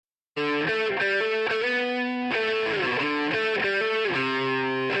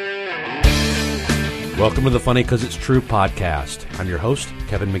Welcome to the Funny 'Cause It's True podcast. I'm your host,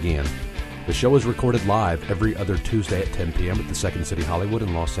 Kevin McGeehan. The show is recorded live every other Tuesday at 10 p.m. at the Second City Hollywood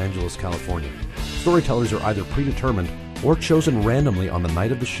in Los Angeles, California. Storytellers are either predetermined or chosen randomly on the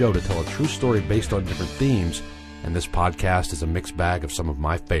night of the show to tell a true story based on different themes, and this podcast is a mixed bag of some of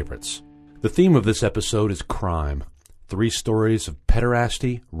my favorites. The theme of this episode is crime. 3 stories of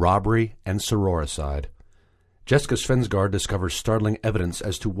pederasty, robbery, and sororicide. Jessica Svensgaard discovers startling evidence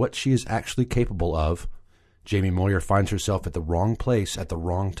as to what she is actually capable of. Jamie Moyer finds herself at the wrong place at the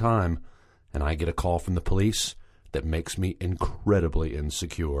wrong time, and I get a call from the police that makes me incredibly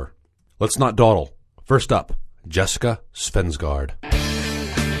insecure. Let's not dawdle. First up, Jessica Svensgaard.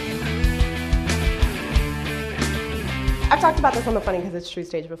 I've talked about this on the Funny 'Cause It's True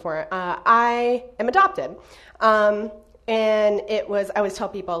stage before. I am adopted. And I always tell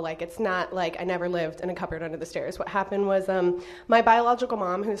people, like, it's not like I never lived in a cupboard under the stairs. What happened was my biological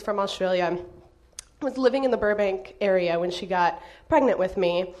mom, who's from Australia, was living in the Burbank area when she got pregnant with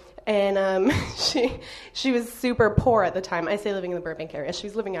me. And she was super poor at the time. I say living in the Burbank area. She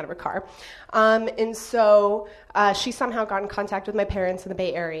was living out of her car. And so she somehow got in contact with my parents in the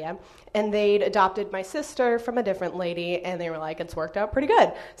Bay Area. And they'd adopted my sister from a different lady. And they were like, it's worked out pretty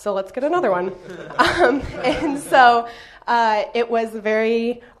good. So let's get another one. And so it was a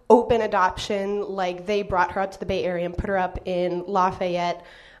very open adoption. Like, they brought her out to the Bay Area and put her up in Lafayette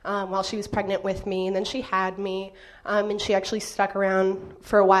while she was pregnant with me, and then she had me, and she actually stuck around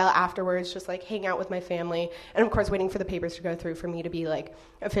for a while afterwards, just like hang out with my family, and of course waiting for the papers to go through for me to be like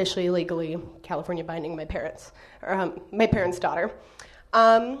officially legally California binding my parents' daughter.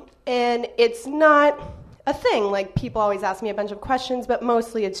 And it's not a thing. Like, people always ask me a bunch of questions, but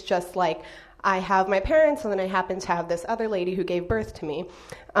mostly it's just like, I have my parents, and then I happen to have this other lady who gave birth to me.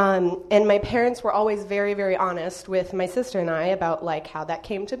 And my parents were always very, very honest with my sister and I about, like, how that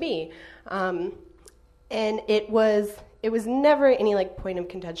came to be. And it was never any, like, point of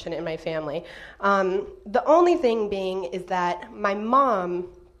contention in my family. The only thing being is that my mom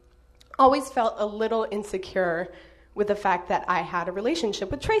always felt a little insecure with the fact that I had a relationship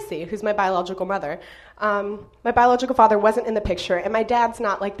with Tracy, who's my biological mother. My biological father wasn't in the picture, and my dad's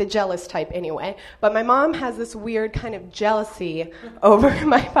not like the jealous type anyway, but my mom has this weird kind of jealousy over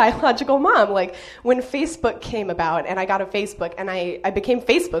my biological mom. Like, when Facebook came about, and I got a Facebook, and I became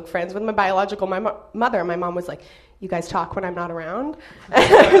Facebook friends with my biological mother, my mom was like, you guys talk when I'm not around?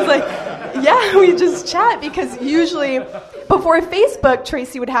 And I was like, yeah, we just chat, because usually before Facebook,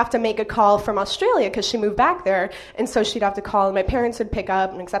 Tracy would have to make a call from Australia because she moved back there, and so she'd have to call, and my parents would pick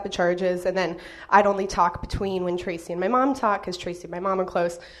up and accept the charges, and then I'd only talk between when Tracy and my mom talk, because Tracy and my mom are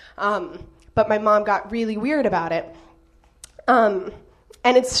close. But my mom got really weird about it. And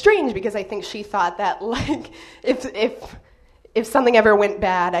it's strange because I think she thought that, like, if something ever went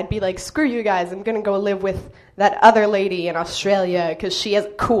bad, I'd be like, screw you guys, I'm going to go live with that other lady in Australia because she has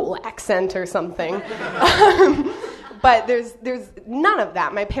a cool accent or something. But there's none of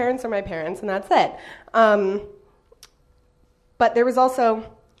that. My parents are my parents, and that's it. But there was also,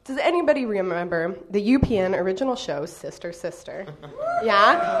 does anybody remember the UPN original show, Sister, Sister?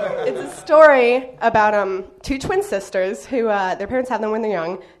 Yeah? It's a story about 2 twin sisters who, their parents had them when they're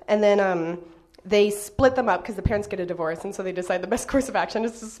young, and then they split them up because the parents get a divorce, and so they decide the best course of action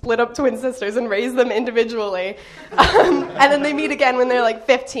is to split up twin sisters and raise them individually. And then they meet again when they're like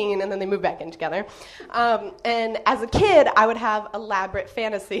 15, and then they move back in together. And as a kid, I would have elaborate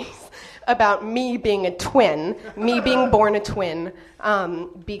fantasies about me being a twin, me being born a twin,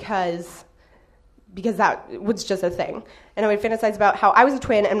 because that was just a thing. And I would fantasize about how I was a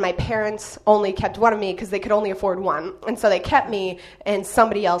twin and my parents only kept one of me because they could only afford one. And so they kept me and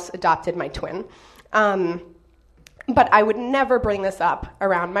somebody else adopted my twin. But I would never bring this up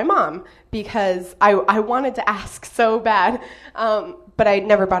around my mom because I wanted to ask so bad. But I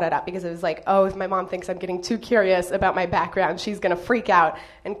never brought it up because it was like, oh, if my mom thinks I'm getting too curious about my background, she's going to freak out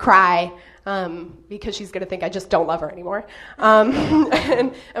and cry because she's going to think I just don't love her anymore.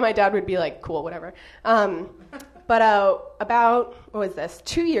 And my dad would be like, cool, whatever. But about,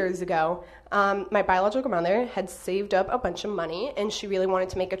 2 years ago, my biological mother had saved up a bunch of money, and she really wanted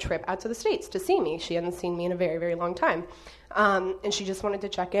to make a trip out to the States to see me. She hadn't seen me in a very, very long time. And she just wanted to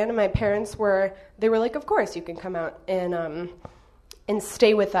check in, and my parents were like, of course, you can come out and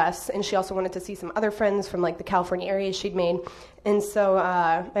stay with us. And she also wanted to see some other friends from like the California area she'd made. And so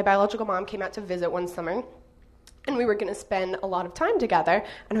my biological mom came out to visit one summer, and we were going to spend a lot of time together.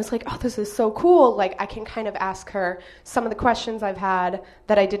 And I was like, oh, this is so cool. Like, I can kind of ask her some of the questions I've had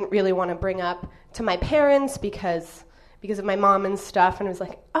that I didn't really want to bring up to my parents because because of my mom and stuff, and I was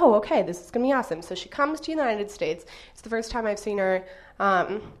like, oh, okay, this is going to be awesome. So she comes to the United States. It's the first time I've seen her.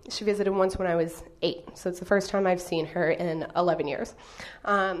 She visited once when I was 8, so it's the first time I've seen her in 11 years.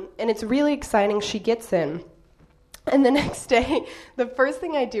 And it's really exciting. She gets in. And the next day, the first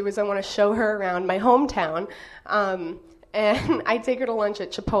thing I do is I want to show her around my hometown. And I take her to lunch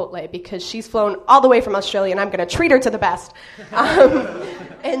at Chipotle because she's flown all the way from Australia, and I'm going to treat her to the best.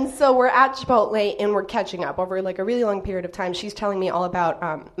 And so we're at Chipotle, and we're catching up over like a really long period of time. She's telling me all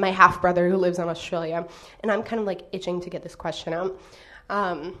about my half-brother who lives in Australia, and I'm kind of like itching to get this question out.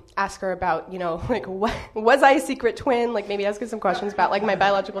 Ask her about, like, was I a secret twin? Like, maybe ask her some questions about, like, my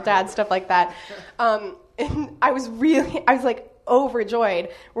biological dad, stuff like that. And I was like, overjoyed.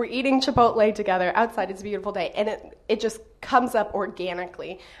 We're eating Chipotle together outside. It's a beautiful day. And it just comes up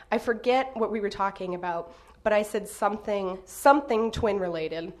organically. I forget what we were talking about, but I said something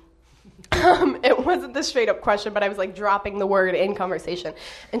twin-related. It wasn't the straight-up question, but I was, like, dropping the word in conversation.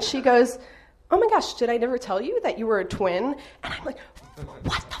 And she goes, oh my gosh, did I never tell you that you were a twin? And I'm like,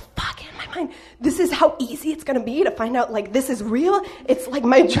 what the fuck? In my mind, this is how easy it's going to be to find out, like, this is real? It's like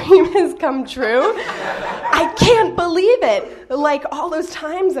my dream has come true. I can't believe it. Like, all those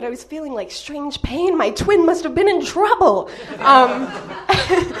times that I was feeling, like, strange pain, my twin must have been in trouble.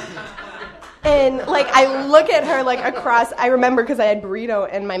 And, like, I look at her, like, across, I remember because I had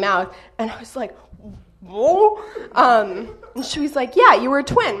burrito in my mouth, and I was like, whoa. And she was like, yeah, you were a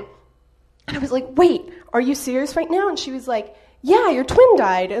twin. And I was like, wait, are you serious right now? And she was like, yeah, your twin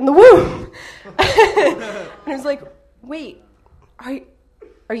died in the womb. And I was like, wait,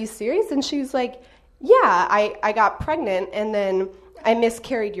 are you serious? And she was like, yeah, I got pregnant, and then I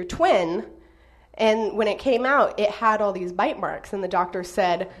miscarried your twin. And when it came out, it had all these bite marks, and the doctor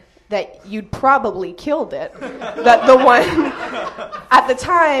said that you'd probably killed it. That the one, at the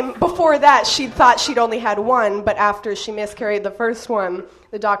time, before that, she thought she'd only had one, but after she miscarried the first one,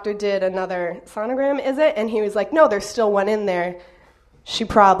 the doctor did another sonogram, is it? And he was like, no, there's still one in there. He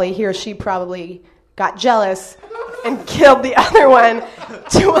or she probably got jealous and killed the other one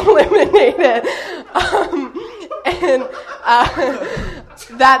to eliminate it.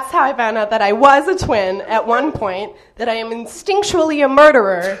 That's how I found out that I was a twin at one point, that I am instinctually a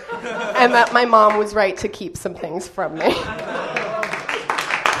murderer, and that my mom was right to keep some things from me.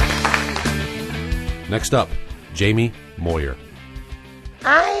 Next up, Jamie Moyer.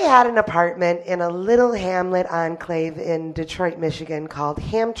 I had an apartment in a little hamlet enclave in Detroit, Michigan called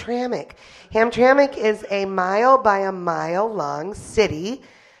Hamtramck. Hamtramck is a mile by a mile long city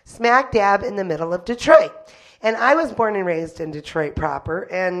smack dab in the middle of Detroit. And I was born and raised in Detroit proper,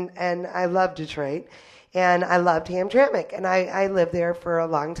 and I loved Detroit, and I loved Hamtramck. And I lived there for a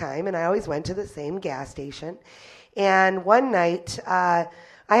long time, and I always went to the same gas station. And one night, I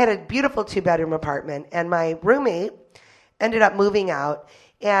had a beautiful 2-bedroom apartment, and my roommate ended up moving out,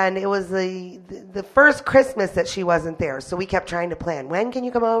 and it was the first Christmas that she wasn't there. So we kept trying to plan, when can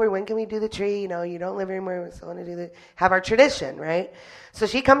you come over? When can we do the tree? You don't live anymore. We still want to have our tradition, right? So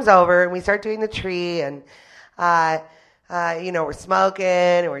she comes over, and we start doing the tree, and we're smoking,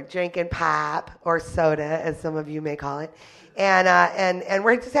 and we're drinking pop or soda, as some of you may call it. And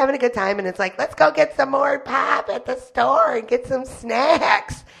we're just having a good time, and it's like, let's go get some more pop at the store and get some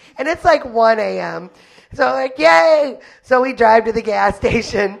snacks. And it's like 1 a.m. So like, yay! So we drive to the gas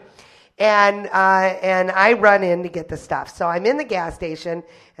station, and I run in to get the stuff. So I'm in the gas station,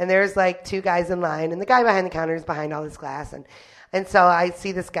 and there's like 2 guys in line, and the guy behind the counter is behind all this glass, and so I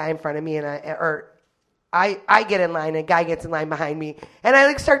see this guy in front of me, and I get in line, and a guy gets in line behind me, and I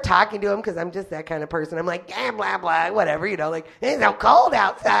like start talking to him because I'm just that kind of person. I'm like, yeah, blah blah, whatever, like it's so cold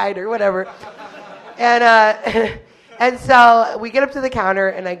outside or whatever, and so we get up to the counter,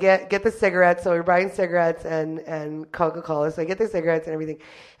 and I get the cigarettes. So we're buying cigarettes and Coca-Cola. So I get the cigarettes and everything,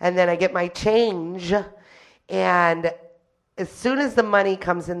 and then I get my change, and as soon as the money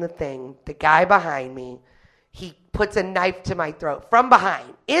comes in the thing, the guy behind me, he puts a knife to my throat from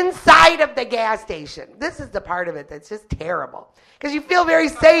behind, inside of the gas station. This is the part of it that's just terrible, because you feel very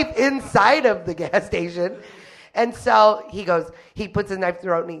safe inside of the gas station. And so he puts his knife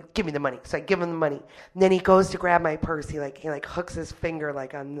throat, and he, give me the money. So I give him the money. And then he goes to grab my purse. He hooks his finger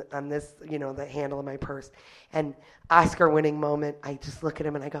like on this, the handle of my purse. And Oscar-winning moment, I just look at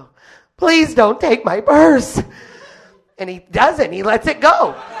him and I go, please don't take my purse. And he doesn't. He lets it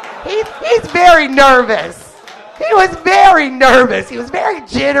go. He's very nervous. He was very nervous. He was very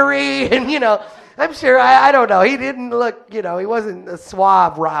jittery. And, I'm sure, I don't know. He didn't look, he wasn't a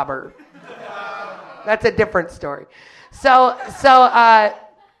suave robber. That's a different story. So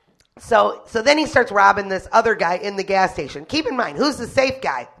then he starts robbing this other guy in the gas station. Keep in mind, who's the safe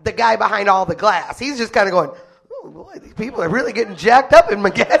guy? The guy behind all the glass. He's just kind of going, oh, boy, these people are really getting jacked up in my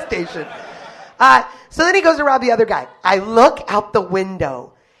gas station. So then he goes to rob the other guy. I look out the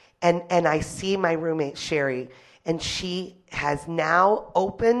window, and I see my roommate, Sherry, and she has now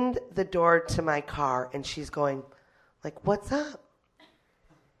opened the door to my car, and she's going, like, what's up?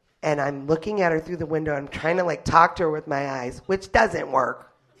 And I'm looking at her through the window. I'm trying to, like, talk to her with my eyes, which doesn't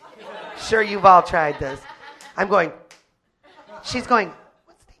work. Sure, you've all tried this. I'm going, she's going,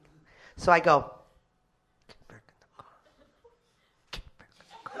 what's taking? So I go, get back in the car. Get back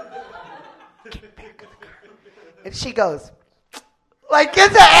in the car. Get back in the car. And she goes, like,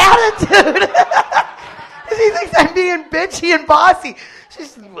 it's an attitude. She thinks I'm being bitchy and bossy.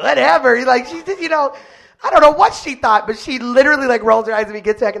 She's, whatever. Like, she did, I don't know what she thought, but she literally, like, rolls her eyes at me,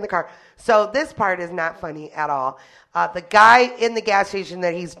 gets back in the car. So this part is not funny at all. The guy in the gas station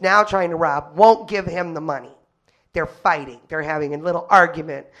that he's now trying to rob won't give him the money. They're fighting. They're having a little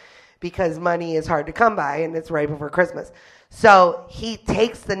argument because money is hard to come by, and it's right before Christmas. So he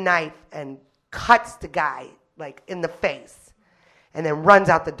takes the knife and cuts the guy, like, in the face, and then runs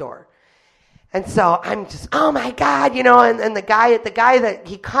out the door. And so I'm just, oh my God, and the guy that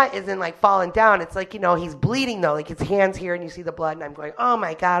he cut isn't like falling down. It's like, he's bleeding though, like his hand's here and you see the blood, and I'm going, oh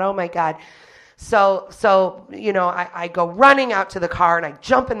my God. So I go running out to the car, and I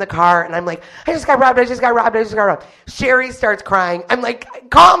jump in the car, and I'm like, I just got robbed. Sherry starts crying. I'm like,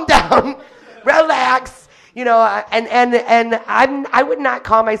 calm down, relax. I would not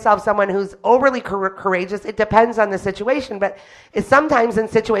call myself someone who's overly courageous. It depends on the situation, but sometimes in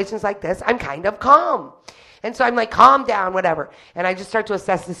situations like this, I'm kind of calm. And so I'm like, calm down, whatever. And I just start to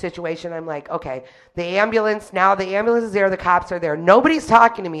assess the situation. I'm like, okay, the ambulance is there, the cops are there. Nobody's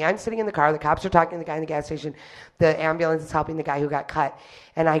talking to me. I'm sitting in the car. The cops are talking to the guy in the gas station. The ambulance is helping the guy who got cut.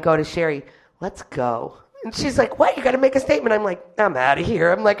 And I go to Sherry, let's go. And she's like, what? You got to make a statement. I'm like, I'm out of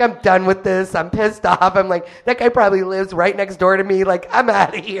here. I'm like, I'm done with this. I'm pissed off. I'm like, that guy probably lives right next door to me. Like, I'm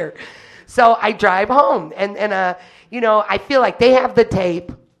out of here. So I drive home. And I feel like they have the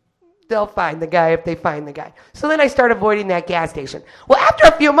tape. They'll find the guy if they find the guy. So then I start avoiding that gas station. Well, after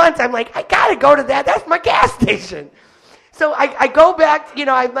a few months, I'm like, I got to go to that. That's my gas station. So I go back,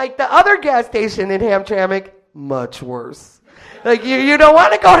 I'm like, the other gas station in Hamtramck, much worse. Like, you don't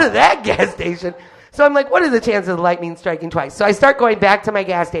want to go to that gas station. So I'm like, what are the chances of the lightning striking twice? So I start going back to my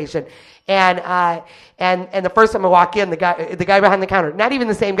gas station, and the first time I walk in, the guy behind the counter, not even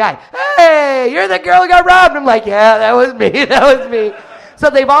the same guy. Hey, you're the girl who got robbed. I'm like, yeah, that was me. So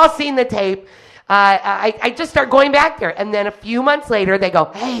they've all seen the tape. I just start going back there, and then a few months later, they go,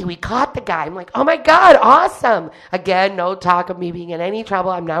 hey, we caught the guy. I'm like, oh my God, awesome. Again, no talk of me being in any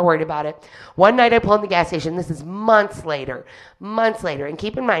trouble. I'm not worried about it. One night I pull in the gas station. This is months later. And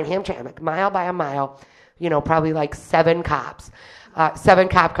keep in mind, Hamtramck, mile by a mile, probably like 7 cops. 7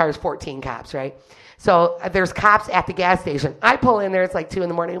 cop cars, 14 cops, right? So there's cops at the gas station. I pull in there. It's like 2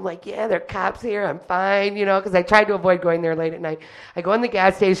 a.m. I'm like, yeah, there are cops here. I'm fine, because I tried to avoid going there late at night. I go in the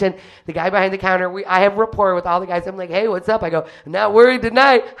gas station. The guy behind the counter, I have rapport with all the guys. I'm like, hey, what's up? I go, I'm not worried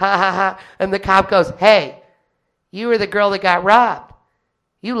tonight. Ha, ha, ha. And the cop goes, hey, you were the girl that got robbed.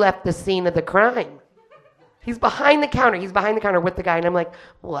 You left the scene of the crime. He's behind the counter. With the guy. And I'm like,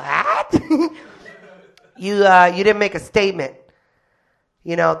 what? You didn't make a statement.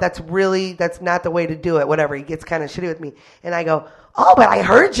 That's not the way to do it, whatever. He gets kind of shitty with me. And I go, oh, but I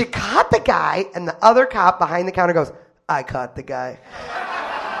heard you caught the guy. And the other cop behind the counter goes, I caught the guy.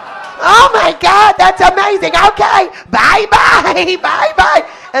 Oh my God, that's amazing. Okay, bye.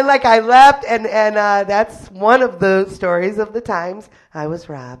 And like I left, and that's one of the stories of the times I was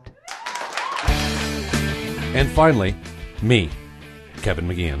robbed. And finally, me, Kevin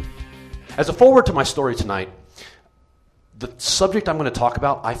McGeehan. As a forward to my story tonight, the subject I'm going to talk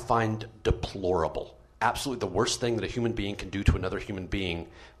about I find deplorable. Absolutely the worst thing that a human being can do to another human being,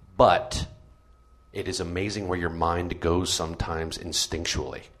 but it is amazing where your mind goes sometimes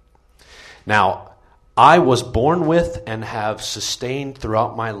instinctually. Now, I was born with and have sustained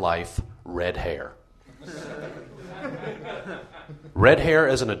throughout my life red hair. Red hair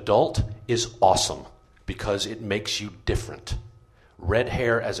as an adult is awesome because it makes you different. Red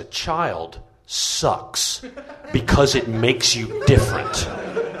hair as a child sucks because it makes you different.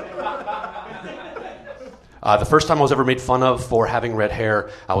 The first time I was ever made fun of for having red hair,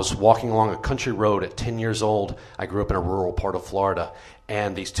 I was walking along a country road at 10 years old. I grew up in a rural part of Florida.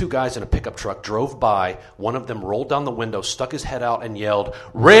 And these 2 guys in a pickup truck drove by. One of them rolled down the window, stuck his head out, and yelled,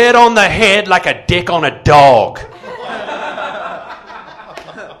 "Red on the head like a dick on a dog."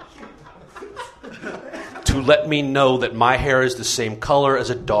 To let me know that my hair is the same color as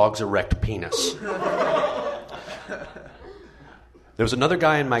a dog's erect penis. There was another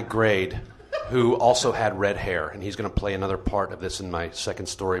guy in my grade who also had red hair, and he's going to play another part of this in my second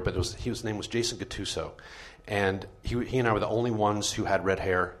story, but his name was Jason Gattuso, and he and I were the only ones who had red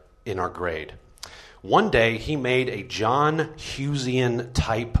hair in our grade. One day, he made a John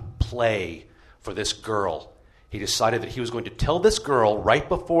Hughesian-type play for this girl. He decided that he was going to tell this girl right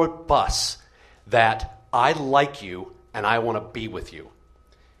before bus that I like you and I want to be with you.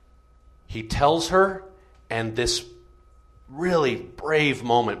 He tells her, and this really brave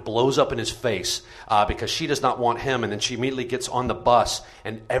moment blows up in his face because she does not want him, and then she immediately gets on the bus,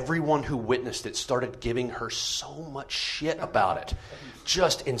 and everyone who witnessed it started giving her so much shit about it.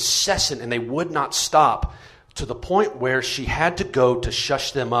 Just incessant, and they would not stop, to the point where she had to go to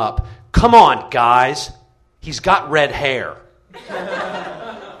shush them up. Come on, guys. He's got red hair.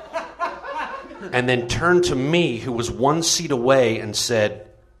 And then turned to me, who was one seat away, and said,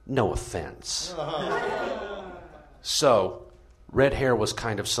 no offense. So, red hair was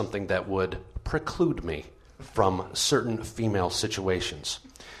kind of something that would preclude me from certain female situations.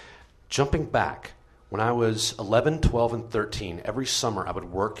 Jumping back, when I was 11, 12, and 13, every summer I would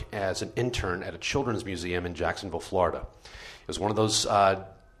work as an intern at a children's museum in Jacksonville, Florida. It was one of those,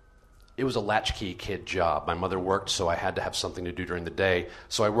 it was a latchkey kid job. My mother worked, so I had to have something to do during the day.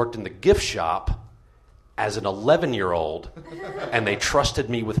 So I worked in the gift shop as an 11-year-old, and they trusted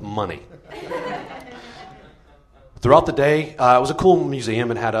me with money. Throughout the day, it was a cool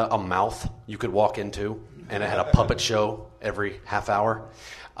museum. It had a mouth you could walk into, and it had a puppet show every half hour.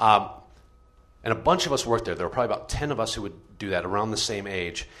 And a bunch of us worked there. There were probably about 10 of us who would do that around the same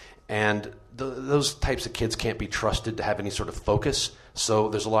age. And those types of kids can't be trusted to have any sort of focus, so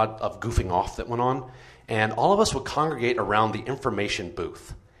there's a lot of goofing off that went on. And all of us would congregate around the information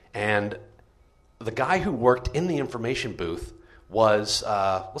booth. And the guy who worked in the information booth was,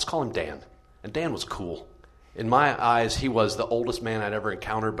 let's call him Dan. And Dan was cool. In my eyes, he was the oldest man I'd ever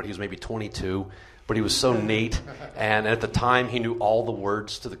encountered, but he was maybe 22. But he was so neat, and at the time, he knew all the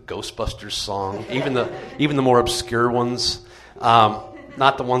words to the Ghostbusters song, even the more obscure ones.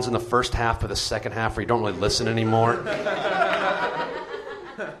 Not the ones in the first half, but the second half where you don't really listen anymore.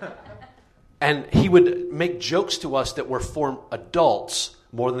 And he would make jokes to us that were for adults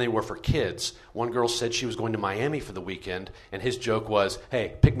more than they were for kids. One girl said she was going to Miami for the weekend, and his joke was,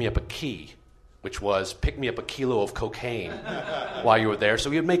 hey, pick me up a key, which was, pick me up a kilo of cocaine while you were there. So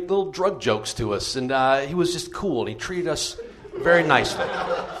he would make little drug jokes to us, and he was just cool, and he treated us very nicely.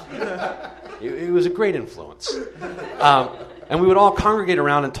 He was a great influence. And we would all congregate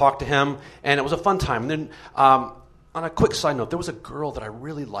around and talk to him, and it was a fun time. And then, on a quick side note, there was a girl that I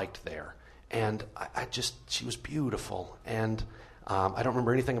really liked there, and she was beautiful, and I don't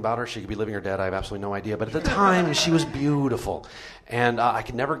remember anything about her. She could be living or dead. I have absolutely no idea. But at the time, she was beautiful. And I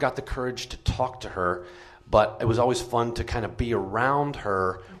never got the courage to talk to her, but it was always fun to kind of be around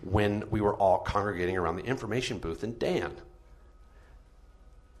her when we were all congregating around the information booth and Dan.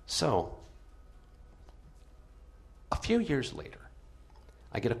 So, a few years later,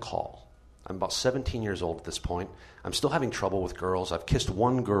 I get a call. I'm about 17 years old at this point. I'm still having trouble with girls. I've kissed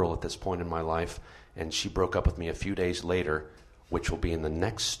one girl at this point in my life, and she broke up with me a few days later, which will be in the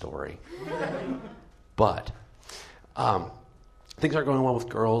next story. But things aren't going well with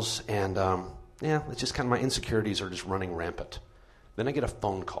girls, and it's just kind of my insecurities are just running rampant. Then I get a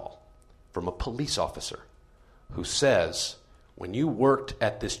phone call from a police officer who says, when you worked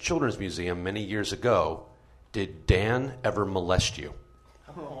at this children's museum many years ago, did Dan ever molest you?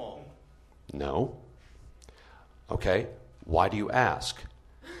 Oh. No. Okay, why do you ask?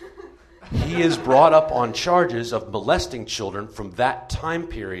 He is brought up on charges of molesting children from that time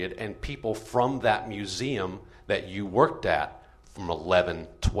period and people from that museum that you worked at from 11,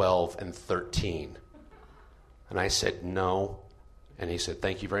 12, and 13. And I said, no. And he said,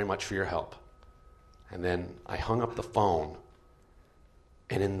 thank you very much for your help. And then I hung up the phone.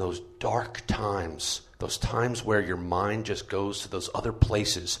 And in those dark times, those times where your mind just goes to those other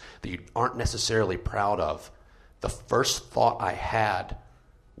places that you aren't necessarily proud of, the first thought I had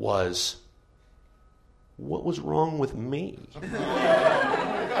was, what was wrong with me?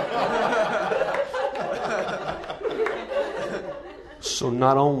 So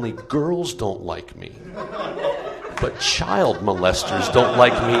not only girls don't like me, but child molesters don't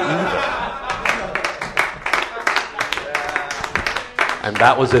like me either. And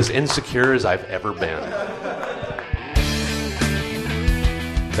that was as insecure as I've ever been.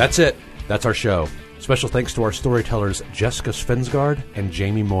 That's it. That's our show. Special thanks to our storytellers Jessica Svensgaard and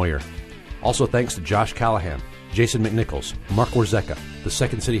Jamie Moyer. Also thanks to Josh Callahan, Jason McNichols, Mark Warzeka, the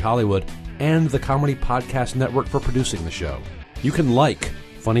Second City Hollywood, and the Comedy Podcast Network for producing the show. You can like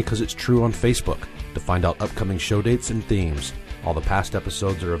Funny 'Cause It's True on Facebook to find out upcoming show dates and themes. All the past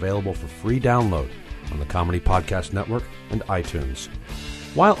episodes are available for free download on the Comedy Podcast Network and iTunes.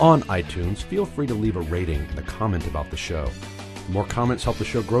 While on iTunes, feel free to leave a rating and a comment about the show. More comments help the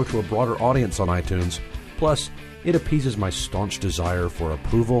show grow to a broader audience on iTunes. Plus, it appeases my staunch desire for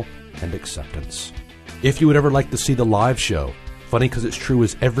approval and acceptance. If you would ever like to see the live show, Funny 'Cause It's True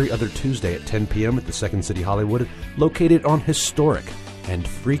is every other Tuesday at 10 p.m. at the Second City Hollywood, located on historic and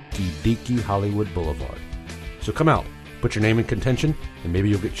freaky-deaky Hollywood Boulevard. So come out, put your name in contention, and maybe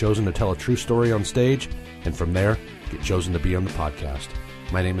you'll get chosen to tell a true story on stage, and from there, get chosen to be on the podcast.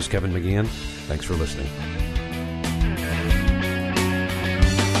 My name is Kevin McGeehan. Thanks for listening.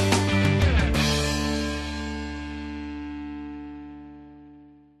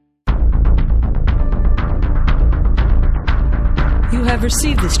 You have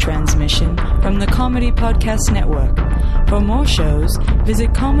received this transmission from the Comedy Podcast Network. For more shows,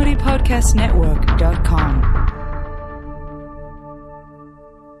 visit comedypodcastnetwork.com.